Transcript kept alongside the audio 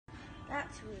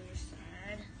That's really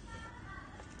sad.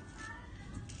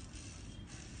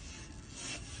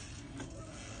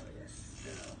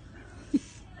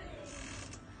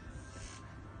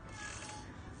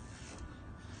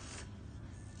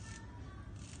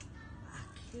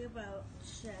 About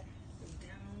check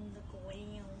down the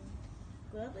ground.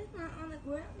 Grubby's not on the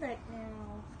ground right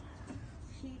now.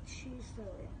 She's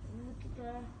still in. Look at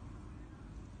the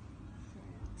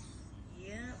fence.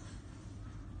 Yep.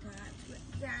 That's what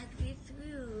got me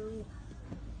through.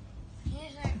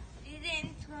 He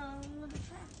didn't throw the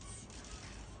fence.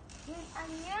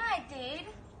 Yeah, I did.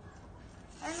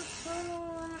 I was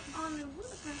thrown on the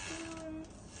roof.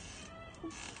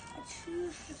 I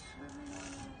choose to swim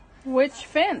on the Which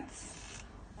fence?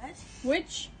 What?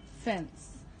 Which fence?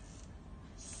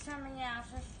 Somebody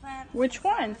else's fence. Which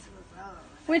one?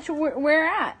 Where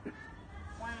at?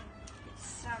 One, it's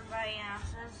somebody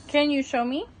else's. Can you show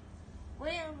me?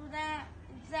 Where was that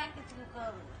exactly to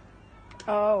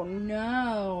go? Oh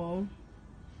no.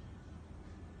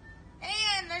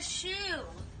 And the shoe.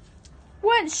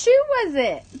 What shoe was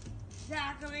it?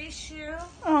 Zachary's shoe.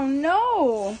 Oh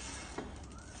no.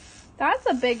 That's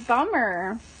a big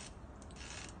bummer.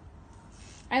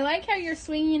 I like how you're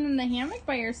swinging in the hammock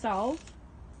by yourself.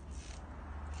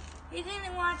 You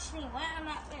didn't watch me wet on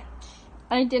that bench.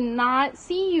 I did not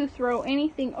see you throw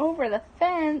anything over the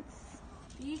fence.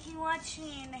 You can watch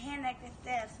me in the hammock with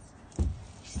this.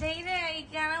 Stay there. You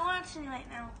gotta watch me right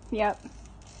now. Yep.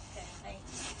 Okay.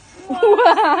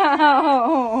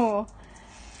 Wow.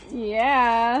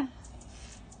 Yeah.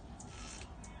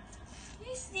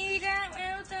 You see that,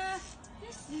 Wilda?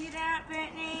 You see that,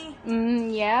 Brittany?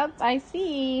 Yep, I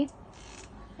see.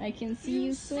 I can see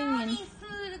you saw swinging. me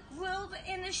through the grove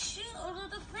in the shoe over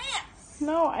the fence.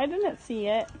 No, I didn't see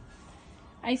it.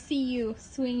 I see you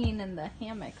swinging in the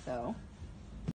hammock, though.